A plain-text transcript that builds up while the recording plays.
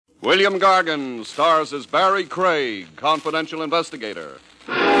William Gargan stars as Barrie Craig, confidential investigator.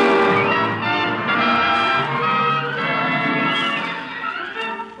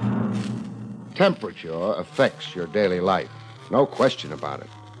 Temperature affects your daily life. No question about it.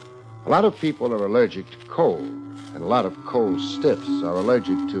 A lot of people are allergic to cold, and a lot of cold stiffs are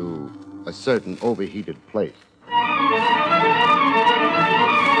allergic to a certain overheated place.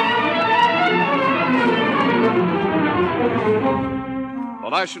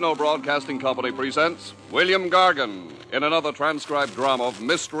 The National Broadcasting Company presents William Gargan in another transcribed drama of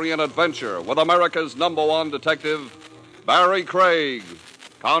mystery and adventure with America's #1 detective, Barrie Craig,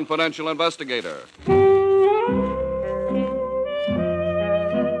 confidential investigator.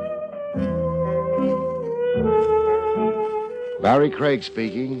 Barrie Craig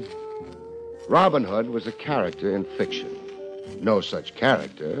speaking. Robin Hood was a character in fiction. No such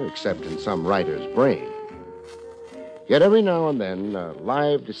character except in some writer's brain. Yet every now and then, a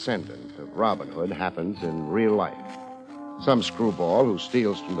live descendant of Robin Hood happens in real life. Some screwball who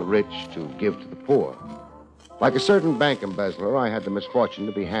steals from the rich to give to the poor. Like a certain bank embezzler, I had the misfortune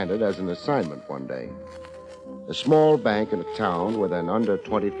to be handed as an assignment one day. A small bank in a town with an under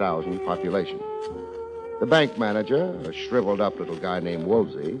 20,000 population. The bank manager, a shriveled-up little guy named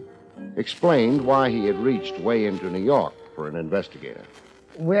Woolsey, explained why he had reached way into New York for an investigator.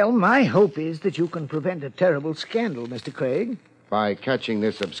 Well, my hope is that you can prevent a terrible scandal, Mr. Craig. By catching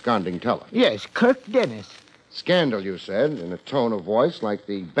this absconding teller. Yes, Kirk Dennis. Scandal, you said, in a tone of voice like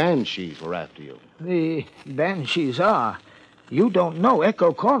the banshees were after you. The banshees are. You don't know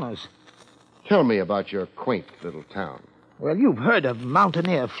Echo Corners. Tell me about your quaint little town. Well, you've heard of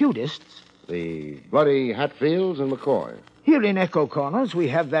mountaineer feudists. The bloody Hatfields and McCoy. Here in Echo Corners, we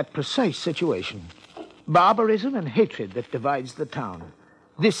have that precise situation. Barbarism and hatred that divides the town.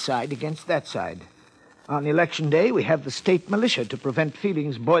 This side against that side. On election day, we have the state militia to prevent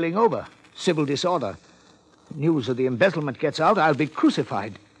feelings boiling over. Civil disorder. News of the embezzlement gets out, I'll be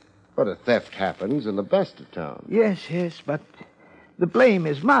crucified. But a theft happens in the best of towns. Yes, but the blame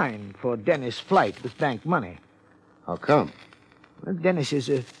is mine for Dennis' flight with bank money. How come? Well, Dennis is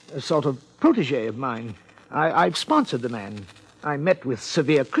a sort of protege of mine. I've sponsored the man. I met with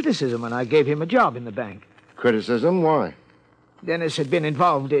severe criticism when I gave him a job in the bank. Criticism? Why? Dennis had been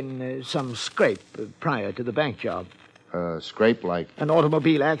involved in some scrape prior to the bank job. Scrape like? An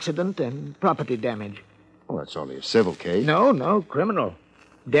automobile accident and property damage. Well, that's only a civil case. No, criminal.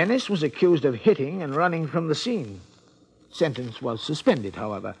 Dennis was accused of hitting and running from the scene. Sentence was suspended,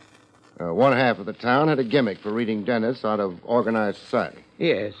 however. One half of the town had a gimmick for reading Dennis out of organized society.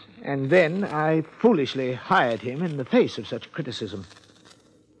 Yes, and then I foolishly hired him in the face of such criticism.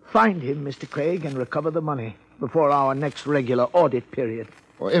 Find him, Mr. Craig, and recover the money before our next regular audit period.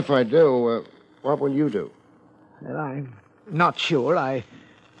 Well, if I do, what will you do? Well, I'm not sure.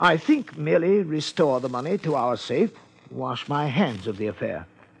 I think merely restore the money to our safe, wash my hands of the affair.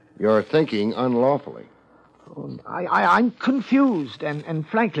 You're thinking unlawfully. Oh, I'm confused and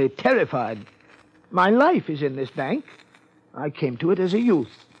frankly terrified. My life is in this bank. I came to it as a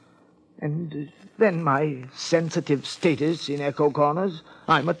youth. And then my sensitive status in Echo Corners,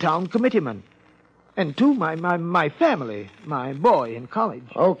 I'm a town committeeman. And too, my family, my boy in college.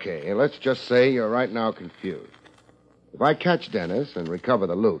 Okay, let's just say you're right now confused. If I catch Dennis and recover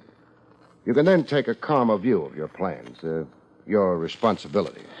the loot, you can then take a calmer view of your plans, your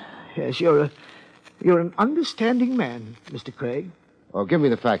responsibilities. Yes, you're an understanding man, Mr. Craig. Well, give me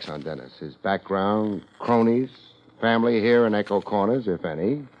the facts on Dennis. His background, cronies, family here in Echo Corners, if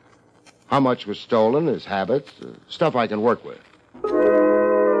any. How much was stolen, his habits, stuff I can work with.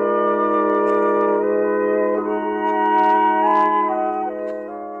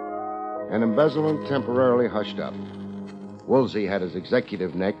 An embezzlement temporarily hushed up. Woolsey had his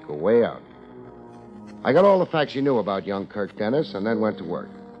executive neck go way out. I got all the facts he knew about young Kirk Dennis and then went to work.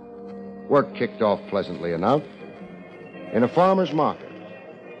 Work kicked off pleasantly enough. In a farmer's market,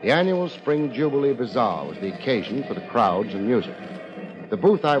 the annual Spring Jubilee Bazaar was the occasion for the crowds and music. The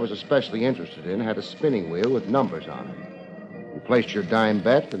booth I was especially interested in had a spinning wheel with numbers on it. You placed your dime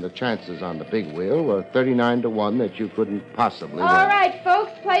bet, and the chances on the big wheel were 39-1 that you couldn't possibly win. All right,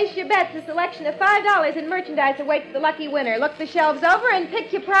 folks, place your bets. A selection of $5 in merchandise awaits the lucky winner. Look the shelves over and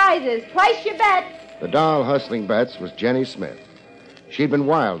pick your prizes. Place your bets. The doll hustling bets was Jenny Smith. She'd been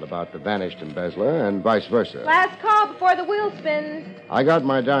wild about the vanished embezzler and vice versa. Last call before the wheel spins. I got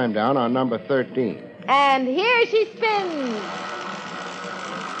my dime down on number 13. And here she spins.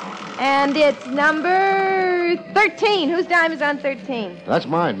 And it's number 13. Whose dime is on 13? That's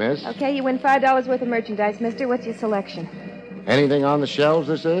mine, miss. Okay, you win $5 worth of merchandise, mister. What's your selection? Anything on the shelves,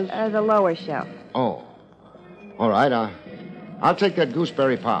 this is? The lower shelf. Oh. All right, I'll take that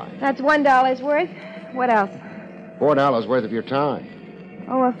gooseberry pie. That's $1 worth. What else? $4 worth of your time.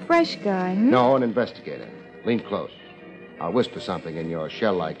 Oh, a fresh guy. No, an investigator. Lean close. I'll whisper something in your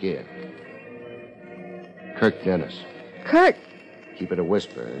shell-like ear. Kirk Dennis. Kirk. Keep it a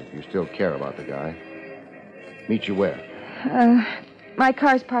whisper if you still care about the guy. Meet you where? My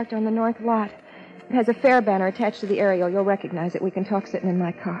car's parked on the north lot. It has a fare banner attached to the aerial. You'll recognize it. We can talk sitting in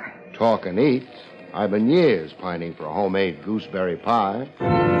my car. Talk and eat. I've been years pining for a homemade gooseberry pie.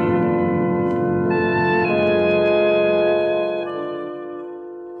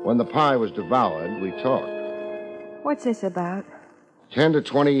 When the pie was devoured, we talked. What's this about? 10 to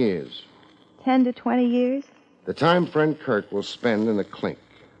 20 years. 10 to 20 years? The time friend Kirk will spend in the clink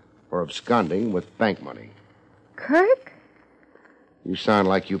for absconding with bank money. Kirk? You sound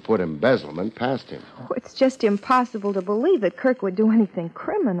like you put embezzlement past him. Oh, it's just impossible to believe that Kirk would do anything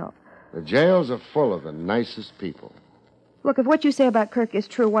criminal. The jails are full of the nicest people. Look, if what you say about Kirk is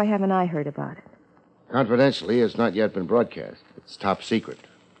true, why haven't I heard about it? Confidentially, it's not yet been broadcast. It's top secret.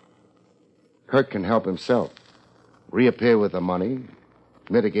 Kirk can help himself. Reappear with the money,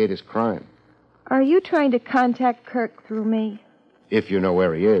 mitigate his crime. Are you trying to contact Kirk through me? If you know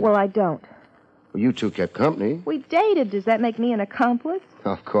where he is. Well, I don't. Well, you two kept company. We dated. Does that make me an accomplice?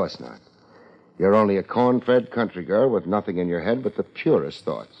 Of course not. You're only a corn-fed country girl with nothing in your head but the purest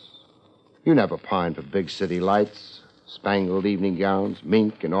thoughts. You never pined for big city lights, spangled evening gowns,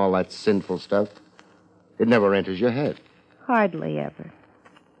 mink, and all that sinful stuff. It never enters your head. Hardly ever.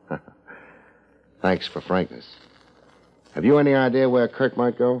 Thanks for frankness. Have you any idea where Kirk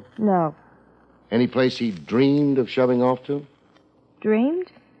might go? No. Any place he dreamed of shoving off to?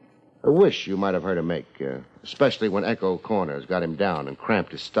 Dreamed? A wish you might have heard him make, especially when Echo Corners got him down and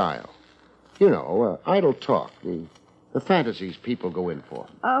cramped his style. You know, idle talk, the fantasies people go in for.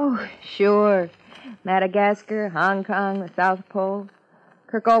 Oh, sure. Madagascar, Hong Kong, the South Pole.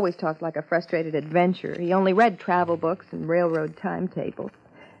 Kirk always talked like a frustrated adventurer. He only read travel books and railroad timetables.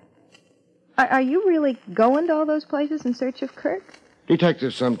 Are you really going to all those places in search of Kirk?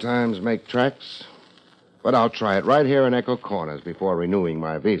 Detectives sometimes make tracks, but I'll try it right here in Echo Corners before renewing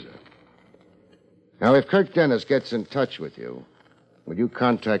my visa. Now, if Kirk Dennis gets in touch with you, will you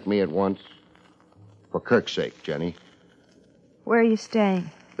contact me at once? For Kirk's sake, Jenny. Where are you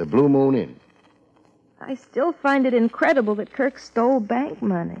staying? The Blue Moon Inn. I still find it incredible that Kirk stole bank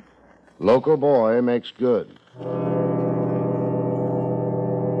money. Local boy makes good.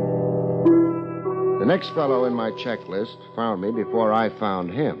 The next fellow in my checklist found me before I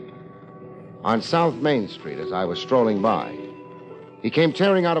found him. On South Main Street as I was strolling by. He came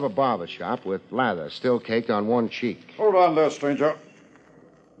tearing out of a barber shop with lather still caked on one cheek. Hold on there, stranger.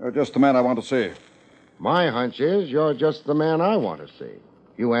 You're just the man I want to see. My hunch is you're just the man I want to see.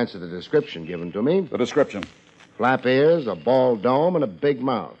 You answer the description given to me. The description. Flap ears, a bald dome, and a big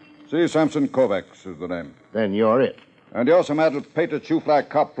mouth. C. Samson Kovacs is the name. Then you're it. And you're some addle-pated shoe-fly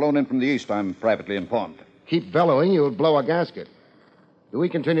cop flown in from the east, I'm privately informed. Keep bellowing, you'll blow a gasket. Do we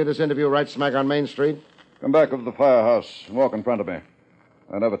continue this interview right smack on Main Street? Come back over the firehouse and walk in front of me.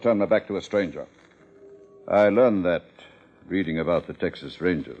 I never turn my back to a stranger. I learned that reading about the Texas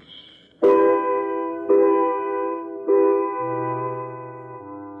Rangers.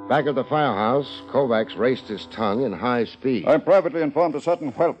 Back at the firehouse, Kovacs raced his tongue in high speed. I'm privately informed a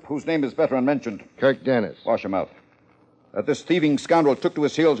certain whelp whose name is better unmentioned. Kirk Dennis. Wash him out. That this thieving scoundrel took to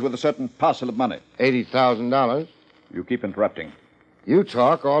his heels with a certain parcel of money. $80,000. You keep interrupting. You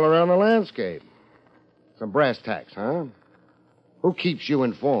talk all around the landscape. Some brass tacks, huh? Who keeps you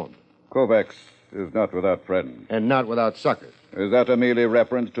informed? Kovacs is not without friends. And not without suckers. Is that a merely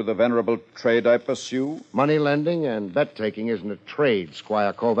reference to the venerable trade I pursue? Money lending and bet-taking isn't a trade,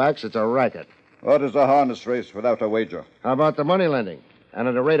 Squire Kovacs. It's a racket. What is a harness race without a wager? How about the money lending? And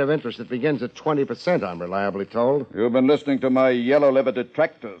at a rate of interest that begins at 20%, I'm reliably told. You've been listening to my yellow-livered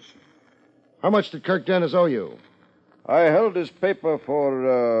detractors. How much did Kirk Dennis owe you? I held his paper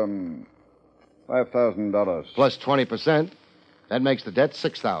for, $5,000. Plus 20%. That makes the debt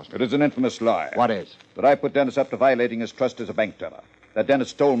 $6,000. It is an infamous lie. What is? That I put Dennis up to violating his trust as a bank teller. That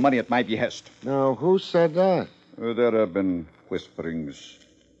Dennis stole money at my behest. Now, who said that? There have been whisperings.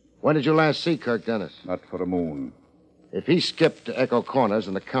 When did you last see Kirk Dennis? Not for a moon. If he skipped to Echo Corners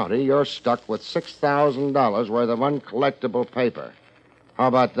in the county, you're stuck with $6,000 worth of uncollectible paper. How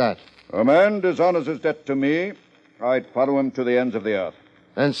about that? A man dishonors his debt to me. I'd follow him to the ends of the earth.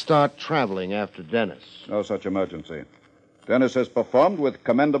 Then start traveling after Dennis. No such emergency. Dennis has performed with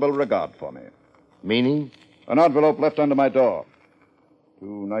commendable regard for me. Meaning? An envelope left under my door.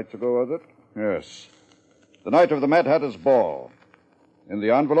 2 nights ago, was it? Yes. The night of the Mad Hatter's ball. In the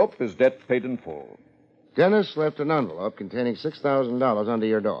envelope is debt paid in full. Dennis left an envelope containing $6,000 under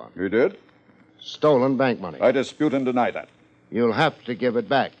your door. You did? Stolen bank money. I dispute and deny that. You'll have to give it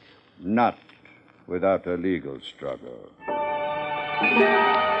back. Not without a legal struggle.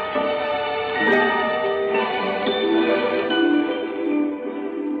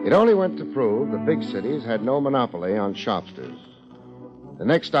 It only went to prove the big cities had no monopoly on shopsters. The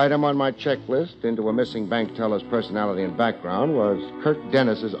next item on my checklist into a missing bank teller's personality and background was Kirk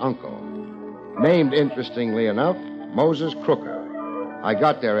Dennis's uncle. Named, interestingly enough, Moses Crooker. I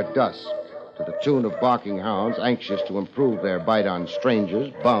got there at dusk, to the tune of barking hounds anxious to improve their bite on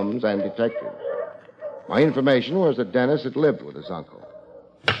strangers, bums, and detectives. My information was that Dennis had lived with his uncle.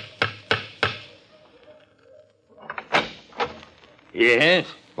 Yes?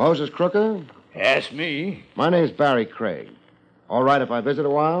 Moses Crooker? Ask me. My name's Barrie Craig. All right if I visit a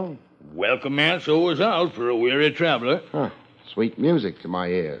while? Welcome, man. So was out for a weary traveler. Huh. Sweet music to my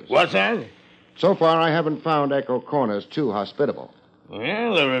ears. What's that? So far, I haven't found Echo Corners too hospitable.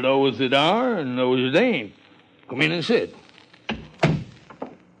 Well, there are those that are and those that ain't. Come in and sit.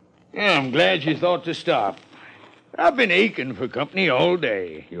 Yeah, I'm glad you thought to stop. I've been aching for company all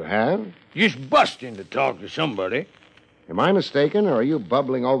day. You have? Just busting to talk to somebody. Am I mistaken, or are you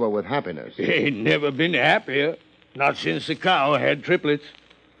bubbling over with happiness? Ain't never been happier. Not since the cow had triplets.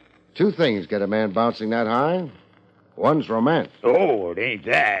 Two things get a man bouncing that high. One's romance. Oh, it ain't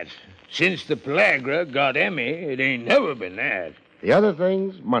that. Since the Pellagra got Emmy, it ain't never been that. The other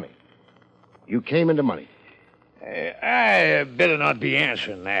thing's money. You came into money. I better not be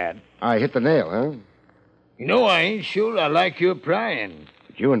answering that. I hit the nail, huh? You know, I ain't sure I like your prying.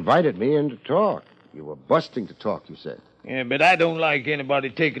 But you invited me in to talk. You were busting to talk, you said. Yeah, but I don't like anybody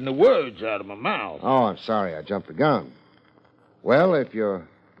taking the words out of my mouth. Oh, I'm sorry. I jumped the gun. Well, if you're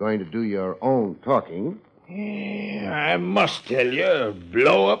going to do your own talking... Yeah, I must tell you,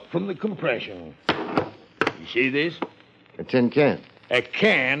 blow up from the compression. You see this? A tin can. A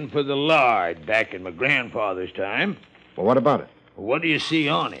can for the lard back in my grandfather's time. Well, what about it? What do you see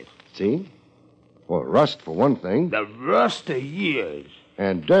on it? See? Well, rust, for one thing. The rust of years.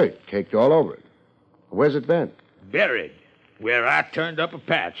 And dirt caked all over it. Where's it been? Buried, where I turned up a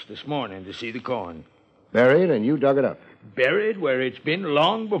patch this morning to see the corn. Buried, and you dug it up. Buried where it's been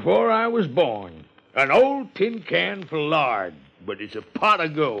long before I was born. An old tin can for lard, but it's a pot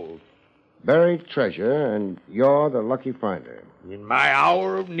of gold. Buried treasure, and you're the lucky finder. In my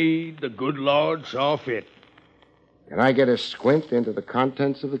hour of need, the good Lord saw fit. Can I get a squint into the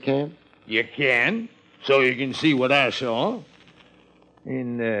contents of the can? You can, so you can see what I saw.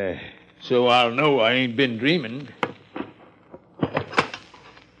 And, so I'll know I ain't been dreaming.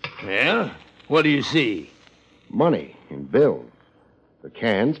 Well, what do you see? Money in bills. The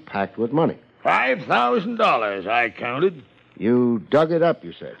can's packed with money. $5,000, I counted. You dug it up,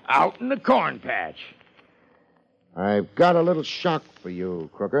 you said. Out in the corn patch. I've got a little shock for you,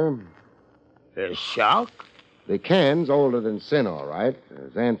 Crooker. A shock? The can's older than sin, all right.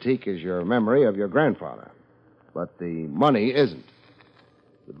 As antique as your memory of your grandfather. But the money isn't.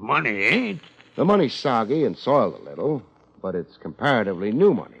 The money ain't? The money's soggy and soiled a little, but it's comparatively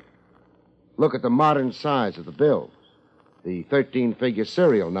new money. Look at the modern size of the bills. The 13-figure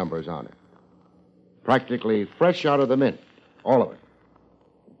serial numbers on it. Practically fresh out of the mint. All of it.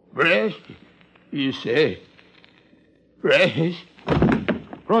 Fresh? You say? Fresh?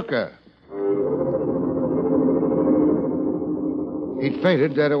 Crooker. He'd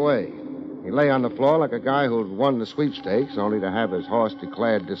fainted dead away. He lay on the floor like a guy who'd won the sweepstakes, only to have his horse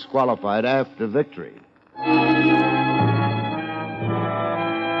declared disqualified after victory.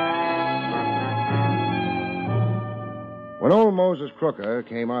 When old Moses Crooker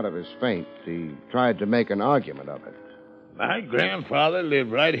came out of his faint, he tried to make an argument of it. My grandfather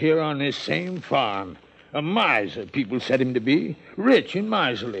lived right here on this same farm. A miser, people said him to be. Rich and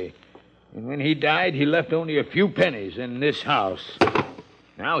miserly. And when he died, he left only a few pennies in this house.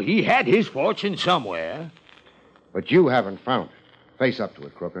 Now, he had his fortune somewhere. But you haven't found it. Face up to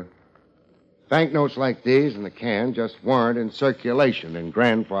it, Crooker. Banknotes like these in the can just weren't in circulation in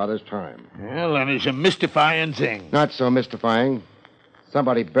Grandfather's time. Well, then it's a mystifying thing. Not so mystifying.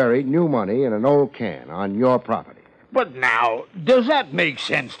 Somebody buried new money in an old can on your property. But now, does that make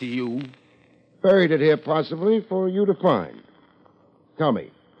sense to you? Buried it here possibly for you to find. Tell me,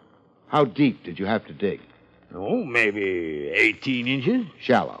 how deep did you have to dig? Oh, maybe 18 inches.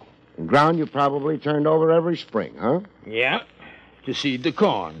 Shallow. And ground you probably turned over every spring, huh? Yeah, to seed the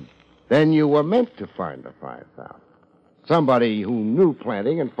corn. Then you were meant to find the 5,000. Somebody who knew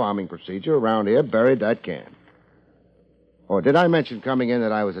planting and farming procedure around here buried that can. Or did I mention coming in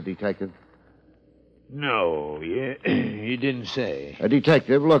that I was a detective? No, he didn't say. A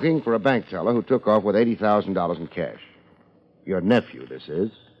detective looking for a bank teller who took off with $80,000 in cash. Your nephew, this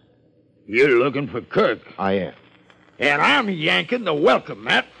is. You're looking for Kirk. I am. And I'm yanking the welcome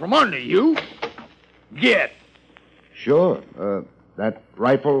mat from under you. Get. Sure. That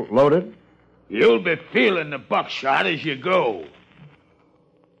rifle loaded? You'll be feeling the buckshot as you go.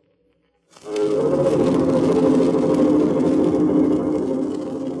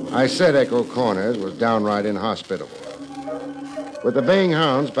 I said Echo Corners was downright inhospitable. With the baying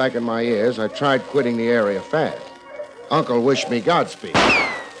hounds back in my ears, I tried quitting the area fast. Uncle wished me Godspeed.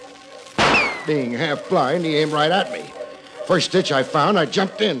 Being half blind, he aimed right at me. First stitch I found, I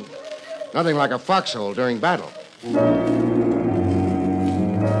jumped in. Nothing like a foxhole during battle.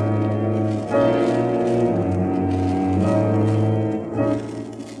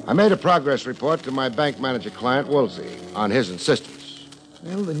 I made a progress report to my bank manager client, Woolsey, on his insistence.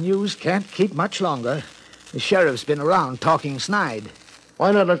 Well, the news can't keep much longer. The sheriff's been around talking snide.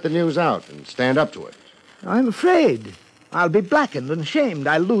 Why not let the news out and stand up to it? I'm afraid. I'll be blackened and shamed.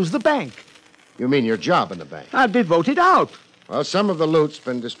 I'll lose the bank. You mean your job in the bank? I'll be voted out. Well, some of the loot's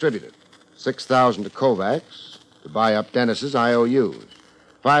been distributed. $6,000 to Kovacs to buy up Dennis's IOUs.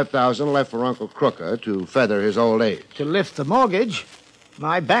 $5,000 left for Uncle Crooker to feather his old age. To lift the mortgage,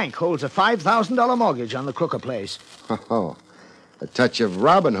 my bank holds a $5,000 mortgage on the Crooker place. Oh, a touch of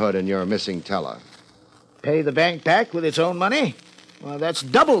Robin Hood in your missing teller. Pay the bank back with its own money? Well, that's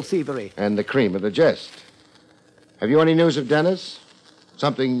double thievery. And the cream of the jest. Have you any news of Dennis?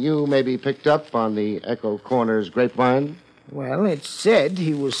 Something you maybe picked up on the Echo Corners grapevine? Well, it's said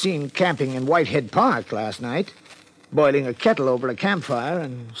he was seen camping in Whitehead Park last night, boiling a kettle over a campfire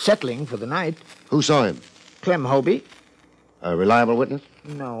and settling for the night. Who saw him? Clem Hobie. A reliable witness?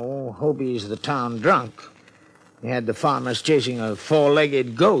 No, Hobie's the town drunk. He had the farmers chasing a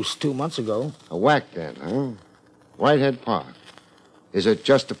four-legged ghost 2 months ago. A whack then, huh? Whitehead Park. Is it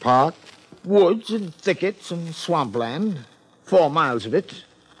just a park? Woods and thickets and swampland. 4 miles of it,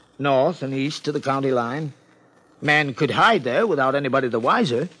 north and east to the county line. Man could hide there without anybody the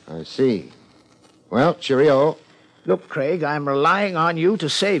wiser. I see. Well, cheerio. Look, Craig, I'm relying on you to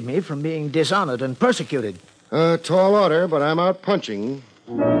save me from being dishonored and persecuted. Tall order, but I'm out punching.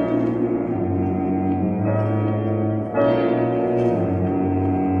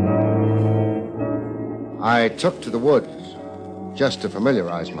 I took to the woods just to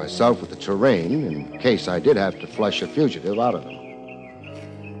familiarize myself with the terrain in case I did have to flush a fugitive out of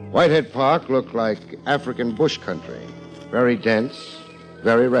them. Whitehead Park looked like African bush country. Very dense,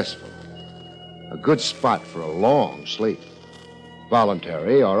 very restful. A good spot for a long sleep,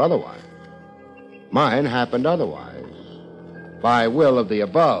 voluntary or otherwise. Mine happened otherwise, by will of the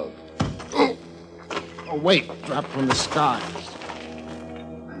above. A weight dropped from the skies.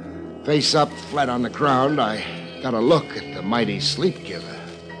 Face up, flat on the ground, I got a look at the mighty sleep giver.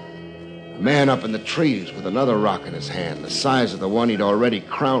 A man up in the trees with another rock in his hand, the size of the one he'd already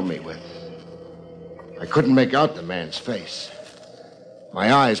crowned me with. I couldn't make out the man's face.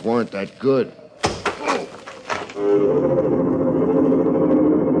 My eyes weren't that good.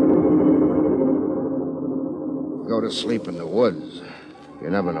 Go to sleep in the woods. You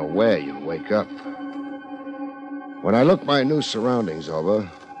never know where you'll wake up. When I looked my new surroundings over,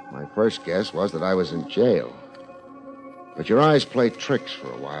 my first guess was that I was in jail. But your eyes play tricks for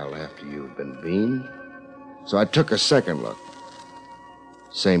a while after you've been beamed. So I took a second look.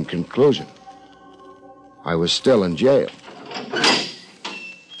 Same conclusion. I was still in jail.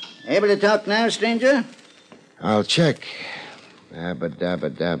 Able to talk now, stranger? I'll check. Dabba, dabba,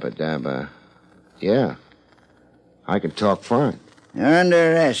 dabba, dabba. Yeah. I can talk fine. You're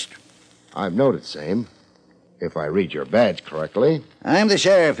under arrest. I've noted same. If I read your badge correctly. I'm the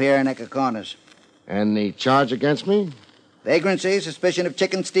sheriff here in Echo Corners. And the charge against me? Vagrancy, suspicion of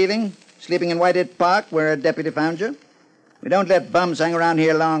chicken stealing, sleeping in Whitehead Park where a deputy found you. We don't let bums hang around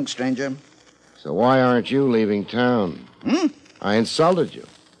here long, stranger. So why aren't you leaving town? I insulted you.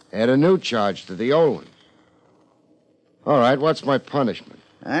 Add a new charge to the old ones. All right, what's my punishment?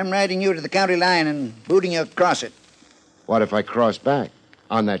 I'm riding you to the county line and booting you across it. What if I cross back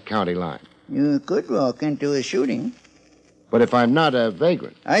on that county line? You could walk into a shooting. But if I'm not a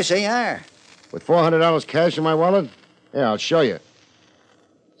vagrant? I say you are. With $400 cash in my wallet? Yeah, I'll show you.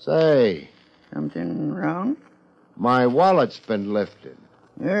 Say, Something wrong? my wallet's been lifted.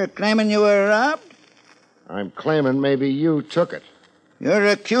 You're claiming you were robbed? I'm claiming maybe you took it. You're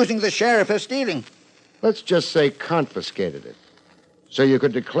accusing the sheriff of stealing. Let's just say confiscated it. So you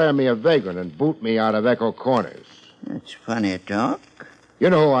could declare me a vagrant and boot me out of Echo Corners. That's funny talk. You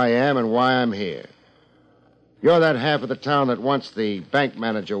know who I am and why I'm here. You're that half of the town that wants the bank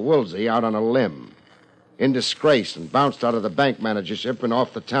manager, Woolsey, out on a limb. in disgrace and bounced out of the bank managership and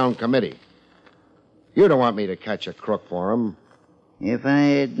off the town committee. You don't want me to catch a crook for him. If I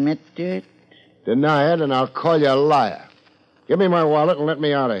admit to it? Deny it, and I'll call you a liar. Give me my wallet and let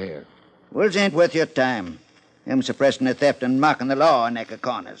me out of here. Wolves ain't worth your time. Him suppressing the theft and mocking the law in Echo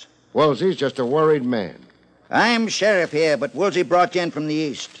Corners. Woolsey's just a worried man. I'm sheriff here, but Woolsey brought you in from the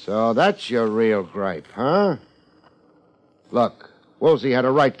east. So that's your real gripe, huh? Look, Woolsey had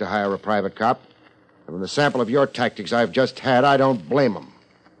a right to hire a private cop. And from the sample of your tactics I've just had, I don't blame him.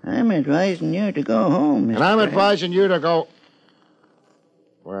 I'm advising you to go home, Mr. And I'm Barrie. advising you to go...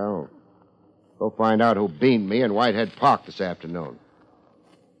 Well, go find out who beamed me in Whitehead Park this afternoon.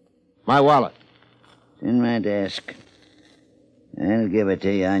 My wallet. It's in my desk. I'll give it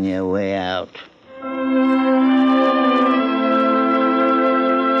to you on your way out.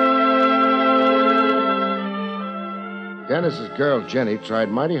 Dennis's girl, Jenny, tried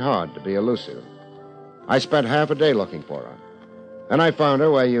mighty hard to be elusive. I spent half a day looking for her. Then I found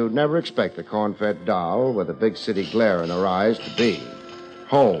her where you'd never expect a corn-fed doll with a big city glare in her eyes to be.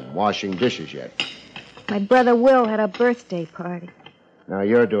 Home, washing dishes yet. My brother Will had a birthday party. Now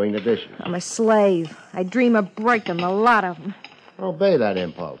you're doing the dishes. I'm a slave. I dream of breaking a lot of them. Obey that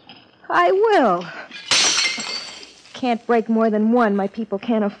impulse. I will. Can't break more than one. My people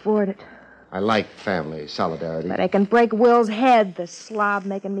can't afford it. I like family solidarity. But I can break Will's head, the slob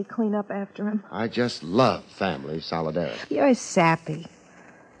making me clean up after him. I just love family solidarity. You're sappy.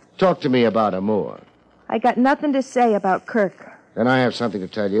 Talk to me about Amour. I got nothing to say about Kirk. Then I have something to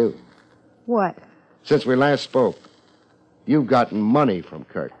tell you. What? Since we last spoke, you've gotten money from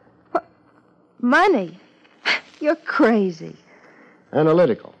Kirk. What? Money? You're crazy.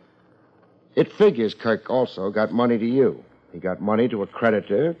 Analytical. It figures Kirk also got money to you. He got money to a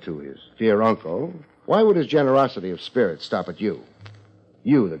creditor, to his dear uncle. Why would his generosity of spirit stop at you?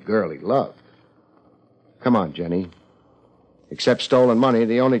 You, the girl he loved. Come on, Jenny. Except stolen money,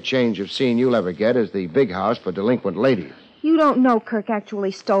 the only change of scene you'll ever get is the big house for delinquent ladies. You don't know Kirk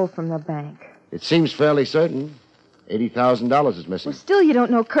actually stole from the bank. It seems fairly certain. $80,000 is missing. Well, still you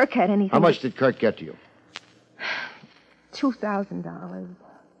don't know Kirk had anything. How much did Kirk get to you? $2,000.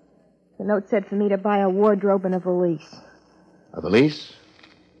 The note said for me to buy a wardrobe and a valise. A valise?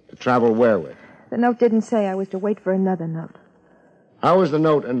 To travel where with? The note didn't say. I was to wait for another note. How was the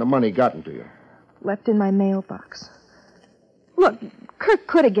note and the money gotten to you? Left in my mailbox. Look, Kirk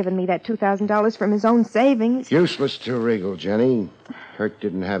could have given me that $2,000 from his own savings. Useless to wriggle, Jenny. Kirk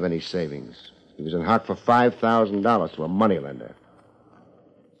didn't have any savings. He was in hock for $5,000 to a moneylender.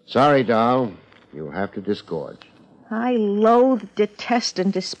 Sorry, doll. You'll have to disgorge. I loathe, detest,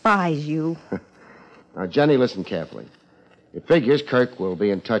 and despise you. Now, Jenny, listen carefully. It figures Kirk will be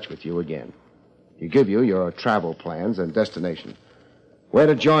in touch with you again. He'll give you your travel plans and destination. Where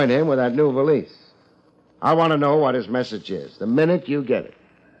to join him with that new valise. I want to know what his message is the minute you get it.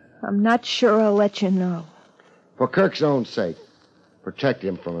 I'm not sure I'll let you know. For Kirk's own sake, protect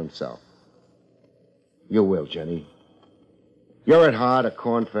him from himself. You will, Jenny. You're at heart a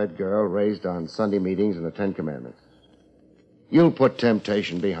corn-fed girl raised on Sunday meetings and the Ten Commandments. You'll put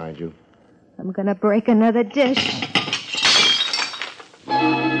temptation behind you. I'm going to break another dish.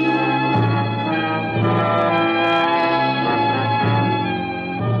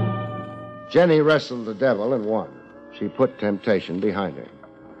 Jenny wrestled the devil and won. She put temptation behind her.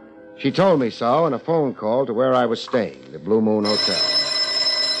 She told me so in a phone call to where I was staying, the Blue Moon Hotel.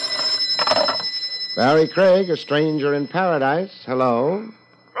 Barrie Craig, a stranger in paradise. Hello.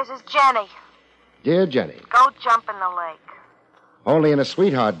 This is Jenny. Dear Jenny. Go jump in the lake. Only in a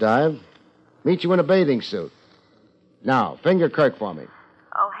sweetheart dive. Meet you in a bathing suit. Now, finger Kirk for me.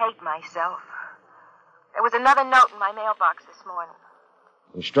 Oh, hate myself. There was another note in my mailbox this morning.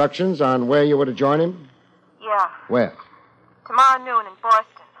 Instructions on where you were to join him? Yeah. Where? Tomorrow noon in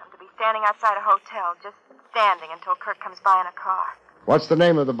Boston. I'm to be standing outside a hotel, just standing until Kirk comes by in a car. What's the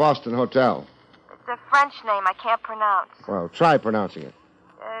name of the Boston hotel? It's a French name I can't pronounce. Well, try pronouncing it.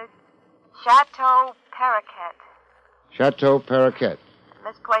 Chateau Paraquet. Chateau Paraquet.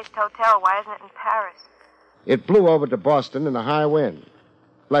 Misplaced hotel. Why isn't it in Paris? It blew over to Boston in a high wind.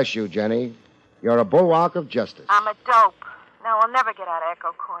 Bless you, Jenny. You're a bulwark of justice. I'm a dope. No, I'll never get out of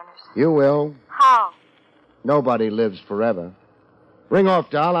Echo Corners. You will. How? Nobody lives forever. Ring off,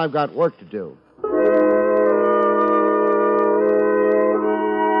 doll. I've got work to do.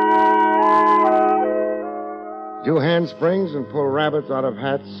 Do handsprings and pull rabbits out of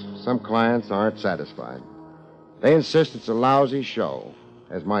hats. Some clients aren't satisfied. They insist it's a lousy show,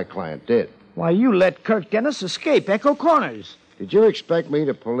 as my client did. Why, you let Kirk Dennis escape Echo Corners. Did you expect me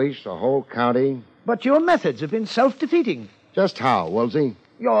to police the whole county? But your methods have been self-defeating. Just how, Woolsey?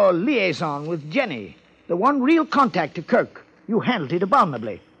 Your liaison with Jenny, The one real contact to Kirk. You handled it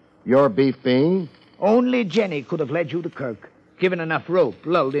abominably. Your beef being? Only Jenny could have led you to Kirk, given enough rope,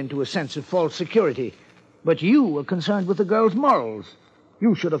 lulled into a sense of false security. But you were concerned with the girl's morals.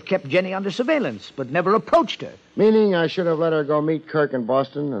 You should have kept Jenny under surveillance, but never approached her. Meaning I should have let her go meet Kirk in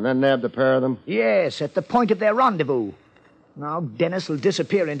Boston and then nab the pair of them? Yes, at the point of their rendezvous. Now Dennis will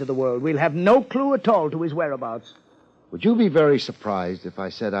disappear into the world. We'll have no clue at all to his whereabouts. Would you be very surprised if I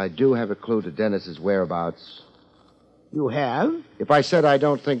said I do have a clue to Dennis's whereabouts? You have? If I said I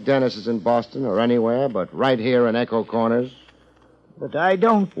don't think Dennis is in Boston or anywhere but right here in Echo Corners? But I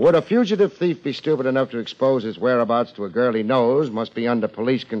don't... Would a fugitive thief be stupid enough to expose his whereabouts to a girl he knows must be under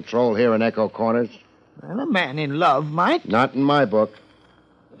police control here in Echo Corners? Well, a man in love might. Not in my book.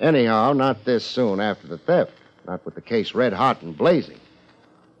 Anyhow, not this soon after the theft. Not with the case red hot and blazing.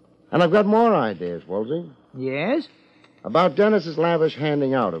 And I've got more ideas, Woolsey. Yes? About Dennis's lavish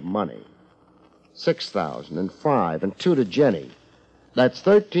handing out of money. 6,000 and 5 and 2 to Jenny. That's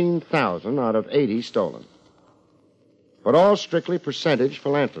 13,000 out of 80 stolen. But all strictly percentage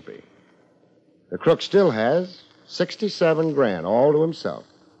philanthropy. The crook still has 67 grand, all to himself.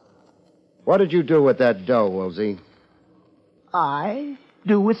 What did you do with that dough, Woolsey? I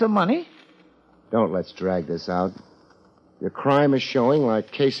do with the money? Don't let's drag this out. Your crime is showing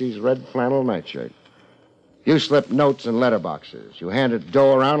like Casey's red flannel nightshirt. You slipped notes in letterboxes. You handed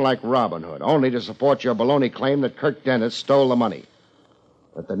dough around like Robin Hood, only to support your baloney claim that Kirk Dennis stole the money.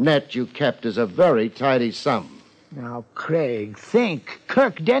 But the net you kept is a very tidy sum. Now, Craig, think.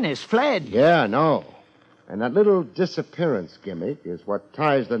 Kirk Dennis fled. Yeah, I know. And that little disappearance gimmick is what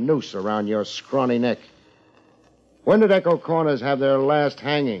ties the noose around your scrawny neck. When did Echo Corners have their last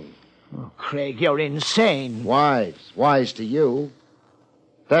hanging? Oh, Craig, you're insane. Wise. Wise to you.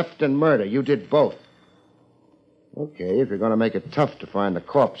 Theft and murder. You did both. Okay, if you're going to make it tough to find the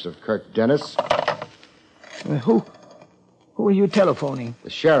corpse of Kirk Dennis. Who are you telephoning? The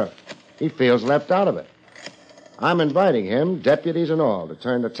sheriff. He feels left out of it. I'm inviting him, deputies and all, to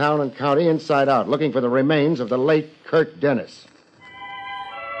turn the town and county inside out, looking for the remains of the late Kirk Dennis.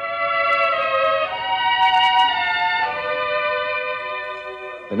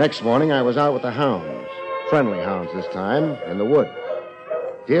 The next morning, I was out with the hounds. Friendly hounds this time, in the woods.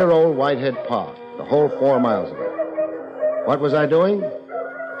 Dear old Whitehead Park, the whole 4 miles of it. What was I doing?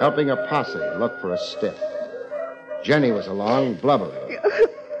 Helping a posse look for a stiff. Jenny was along, blubbering.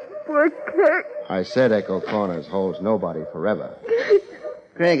 Poor Kirk. I said Echo Corners holds nobody forever.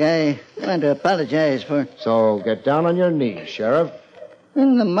 Craig, I want to apologize for... So get down on your knees, Sheriff.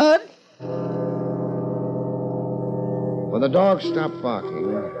 In the mud? When the dogs stopped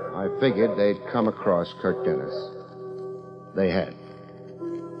barking, I figured they'd come across Kirk Dennis. They had.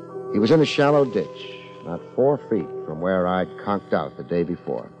 He was in a shallow ditch, not 4 feet from where I'd conked out the day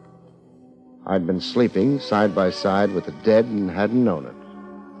before. I'd been sleeping side by side with the dead and hadn't known it.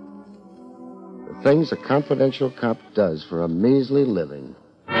 The things a confidential cop does for a measly living.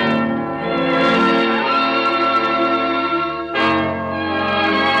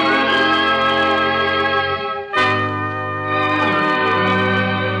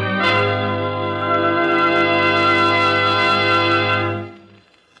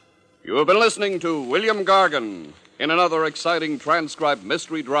 You have been listening to William Gargan in another exciting transcribed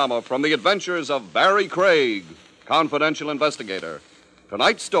mystery drama from the adventures of Barrie Craig, confidential investigator.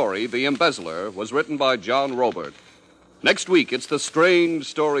 Tonight's story, The Embezzler, was written by John Robert. Next week, it's the strange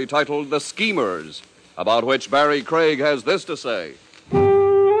story titled The Schemers, about which Barrie Craig has this to say.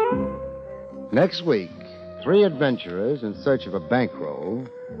 Next week, 3 adventurers in search of a bankroll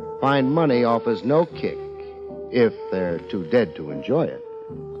find money offers no kick if they're too dead to enjoy it.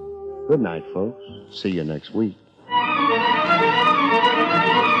 Good night, folks. See you next week.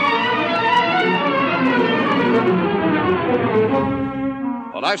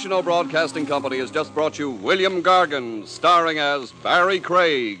 The National Broadcasting Company has just brought you William Gargan, starring as Barrie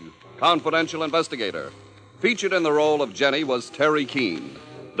Craig, confidential investigator. Featured in the role of Jenny was Terry Keene.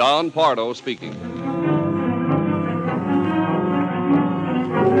 Don Pardo speaking.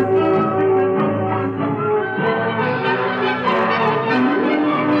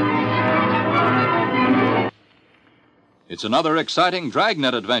 It's another exciting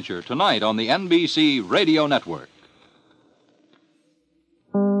Dragnet adventure tonight on the NBC Radio Network.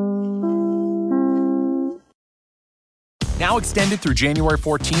 Now extended through January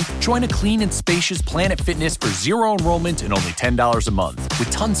 14th, join a clean and spacious Planet Fitness for zero enrollment and only $10 a month.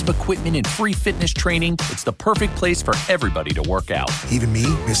 With tons of equipment and free fitness training, it's the perfect place for everybody to work out. Even me,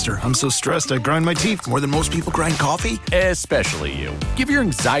 mister. I'm so stressed I grind my teeth more than most people grind coffee. Especially you. Give your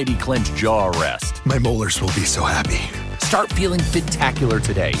anxiety-clenched jaw a rest. My molars will be so happy. Start feeling fit-tacular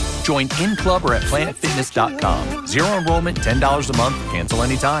today. Join in club or at planetfitness.com. Zero enrollment, $10 a month, cancel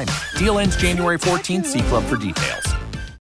anytime. Deal ends January 14th. See club for details.